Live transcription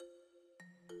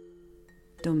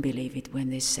Don't believe it when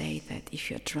they say that if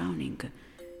you're drowning,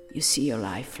 you see your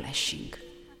life flashing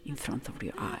in front of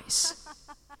your eyes.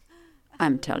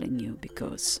 I'm telling you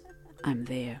because I'm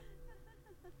there.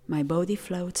 My body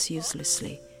floats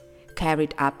uselessly,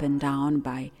 carried up and down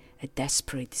by a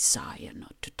desperate desire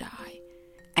not to die.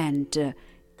 And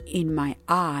in my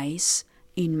eyes,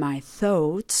 in my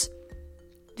thoughts,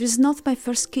 there is not my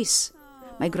first kiss,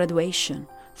 my graduation,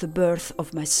 the birth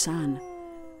of my son,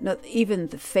 not even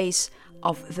the face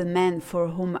of the man for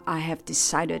whom I have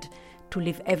decided to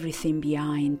leave everything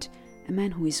behind, a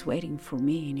man who is waiting for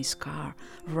me in his car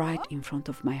right in front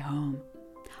of my home.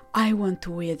 I want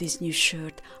to wear this new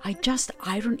shirt. I just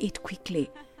iron it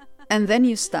quickly. And then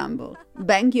you stumble,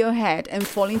 bang your head and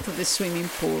fall into the swimming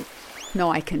pool.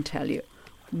 No, I can tell you,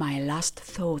 my last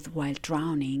thought while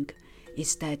drowning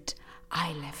is that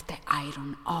I left the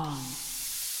iron on.